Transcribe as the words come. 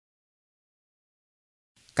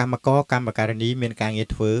កម្មករកម្មការនីមានការងារ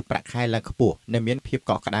ធ្វើប្រាក់ខែឡើងខ្ពស់និងមានភាព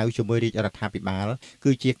កក់ក្ដៅជាមួយរាជរដ្ឋាភិបាល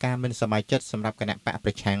គឺជាការមិនសប្បាយចិត្តសម្រាប់គណៈបកប្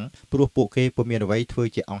រឆាំងព្រោះពួកគេពុំមានអ្វីធ្វើ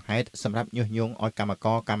ជាអង្គហេតុសម្រាប់ញុះញង់ឲ្យកម្មក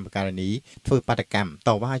រកម្មការនីធ្វើបាតកម្មត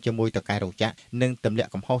វ៉ាជាមួយតកែរោងចក្រនិងទម្លាក់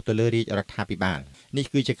កំហុសទៅលើរាជរដ្ឋាភិបាលនេះ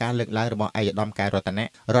គឺជាការលើកឡើងរបស់ឯកឧត្តមកែរតនៈ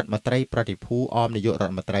រដ្ឋមន្ត្រីប្រតិភូអមនាយករ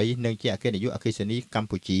ដ្ឋមន្ត្រីនិងជាអគ្គនាយកអគ្គិសនីកម្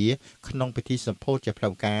ពុជាក្នុងពិធីសម្ពោធជាផ្លូ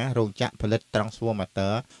វការរោងចក្រផលិត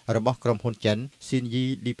Transformator របស់ក្រុមហ៊ុនចិន Xinyi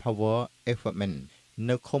Power Equipment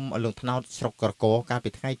នៅឃុំអលងថ្នោតស្រុកក្រកកាលពី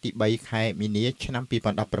ថ្ងៃទី3ខែមីនាឆ្នាំ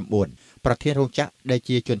2019ប្រធានរោងចក្រដែល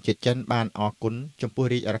ជាជនជាតិចិនបានអរគុណចំពោះ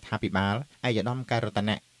រាជរដ្ឋាភិបាលឯកឧត្តមកែរត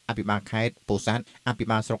នៈអភិបាលខេត្តពោធិ៍សាត់អភិ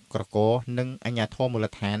បាលស្រុកក្រកនិងអាជ្ញាធរមូល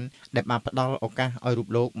ដ្ឋានដែលបានផ្ដល់ឱកាសឲ្យរូប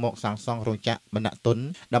លោកមកសាងសង់រោងចក្របណ្ដាក់ទុន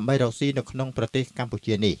ដើម្បីរកស៊ីនៅក្នុងប្រទេសកម្ពុ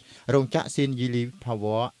ជានេះរោងចក្រ Xinyi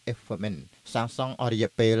Power Equipment សាងសង់អស់រ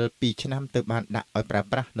យៈពេល2ឆ្នាំទើបបានដាក់ឲ្យប្រើ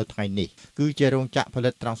ប្រាស់នៅថ្ងៃនេះគឺជារោងចក្រផលិ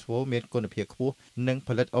ត Transform មានគុណភាពខ្ពស់និងផ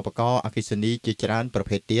លិតឧបករណ៍អគ្គិសនីជាច្រើនប្រ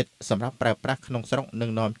ភេទទៀតសម្រាប់ប្រើប្រាស់ក្នុងស្រុកនិ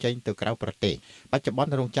ងនាំចេញទៅក្រៅប្រទេសបច្ចុប្បន្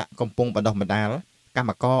នរោងចក្រកំពុងបណ្ដុះបណ្ដាលកម្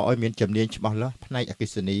មករឲ្យមានជំនាញច្បាស់លាស់ផ្នែកអគ្គិ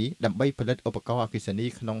សនីដើម្បីផលិតឧបករណ៍អគ្គិសនី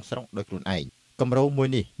ក្នុងស្រុកដោយខ្លួនឯងគម្រោងមួយ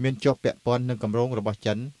នេះមានជាប់ពាក់ព័ន្ធនឹងគម្រោងរបស់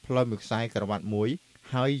ចិនផ្លូវមួយខ្សែក្រវ៉ាត់មួយ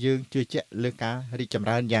ហើយយើងជឿជាក់លើការរីកចម្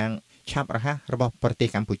រើនយ៉ាងឆាប់រហ័សរបស់ប្រទេស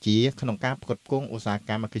កម្ពុជាក្នុងការផ្គត់ផ្គង់ឧស្សាហ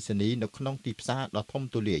កម្មអគ្គិសនីនៅក្នុងទីផ្សារដ៏ធំ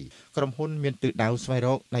ទូលាយក្រុមហ៊ុនមានទិសដៅស្វែងរ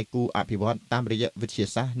កដៃគូអភិវឌ្ឍតាមរយៈវិទ្យា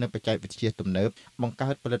សាស្ត្រនិងបច្ចេកវិទ្យាទំនើបបង្កើ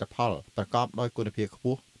តផលិតផលប្រកបដោយគុណភាពខ្ព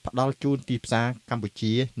ស់ផ្ដល់ជូនទីផ្សារកម្ពុ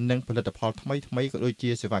ជានិងផលិតផលថ្មីៗក៏ដូចជា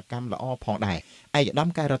សេវាកម្មល្អផងដែរឯកឧត្តម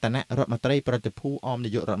កែរតនៈរដ្ឋមន្ត្រីប្រតិភូអមនា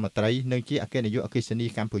យករដ្ឋមន្ត្រីនិងជាអគ្គនាយកអគ្គិសនី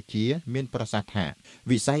កម្ពុជាមានប្រសាសន៍ថា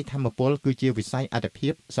វិស័យធម្មពលគឺជាវិស័យអាទិភា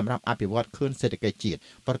ពសម្រាប់អភិវឌ្ឍខឿនសេដ្ឋកិច្ចជាតិ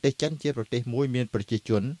ប្រទេសចិនជាប្រទេសមួយមានប្រជា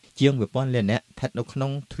ជនជាង 1000 លាននាក់ស្ថិតនៅក្នុ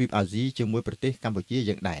ងទ្វីបអាស៊ីជាមួយប្រទេសកម្ពុជា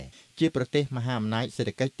យើងដែរជាប្រទេសមហាអំណាចសេដ្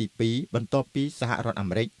ឋកិច្ចទី2បន្ទាប់ពីសហរដ្ឋអា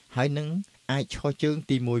មេរិកហើយនឹងអាចឈរជើង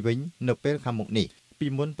ទី1វិញនៅពេលខាងមុខនេះពី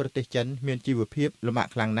មុនប្រទេសចិនមានជីវភាពលំបាក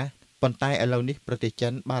ខ្លាំងណាស់ប៉ុន្តែឥឡូវនេះប្រទេសចិ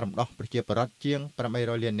នបានរំដោះប្រជាពលរដ្ឋជាង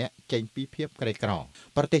800លាននាក់ចេញពីភាពក្រីក្រ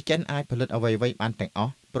ប្រទេសចិនអាចផលិតអ្វីៗបានទាំងអ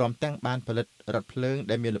ស់ព្រមទាំងបានផលិតរថភ្លើង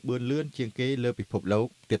ដែលមានល្បឿនលឿនជាងគេលើពិភពលោក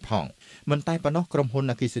ទៀតផងមិនតែប៉ុណ្ណោះក្រុមហ៊ុន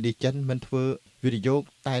អគ្គិសនីចិនមិនធ្វើវិនិយោគ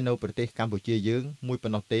តែនៅប្រទេសកម្ពុជាយើងមួយប៉ុ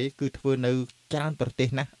ណ្ណោះទេគឺធ្វើនៅច្រើនប្រទេស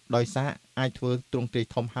ណាស់ដោយសារអាចធ្វើទ្រង់ទ្រាយ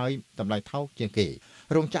ធំហើយតម្លៃថោកជាងគេ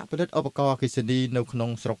រោងចក្រផលិតឧបករណ៍អគ្គិសនីនៅក្នុង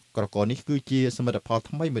ស្រុកក្រកនេះគឺជាសមិទ្ធផល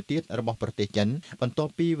ថ្មីមួយទៀតរបស់ប្រទេសចិនបន្ទា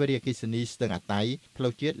ប់ពីវារីអគ្គិសនីស្ទឹងអាតៃផ្លូ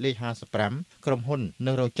វជាតិលេខ55ក្រុមហ៊ុន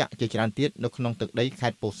និងរោងចក្រជាច្រើនទៀតនៅក្នុងទឹកដីខេ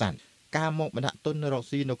ត្តពោធិ៍សាត់ការមកបណ្ដាក់ទុនរក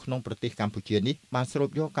ស៊ីនៅក្នុងប្រទេសកម្ពុជានេះបានស្រូប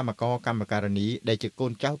យកកម្មករកម្មការនីដែលជាកូ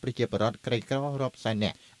នចៅប្រជាពលរដ្ឋក្រីក្ររាប់សែននា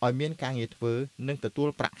ក់ឲ្យមានការងារធ្វើនិងទទួល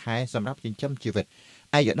ប្រាក់ខែសម្រាប់ចិញ្ចឹមជីវិត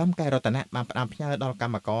ឯកឧត្តមកែរតនៈបានផ្ដាំផ្ញើដល់ក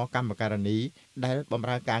ម្មករកម្មការនីដែលបម្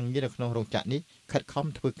រើការងារនៅក្នុងរោងចក្រនេះខិតខំ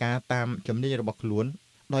ធ្វើការតាមជំនាញរបស់ខ្លួន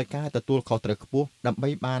ដោយការទទួលខុសត្រូវខ្ពស់ដើម្បី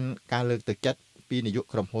បានការលើកទឹកចិត្តពីនាយក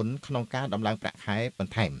ក្រុមហ៊ុនក្នុងការដំឡើងប្រាក់ខែប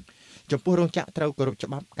ន្ថែមចំពោះរោងចក្រត្រូវគោរពច្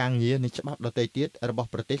បាប់ការងារនិងច្បាប់ដទៃទៀតរបស់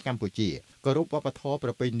ប្រទេសកម្ពុជាគោរពវប្បធម៌ប្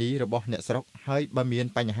រពៃណីរបស់អ្នកស្រុកហើយបើមាន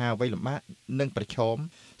បញ្ហាអ្វីលំបាកនិងប្រឈម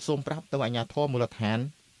សូមប្រាប់ទៅអាជ្ញាធរមូលដ្ឋាន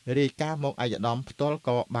រាយការណ៍មកឯកឧត្តមផ្ទាល់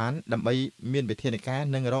ក៏បានដើម្បីមានវិធានការ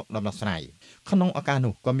និងរកដំណោះស្រាយក្នុងឱកាស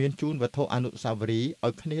នោះក៏មានជូនវត្ថុអនុស្សាវរីយ៍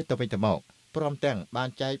ឲ្យគ្នាទៅវិញទៅមកព្រមទាំងបាន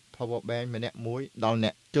ចែក power bank ម្នាក់មួយដល់អ្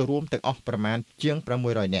នកចូលរួមទាំងអស់ប្រមាណជាង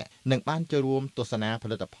600នាក់និងបានចូលរួមទស្សនាផ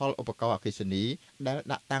លិតផលឧបករណ៍អគ្គិសនីដែល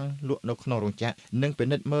ដាក់តាំងលក់នៅក្នុងរោងចក្រនិងពិ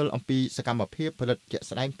និត្យមើលអំពីសកម្មភាពផលិតជាក់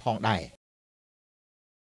ស្ដែងផងដែរ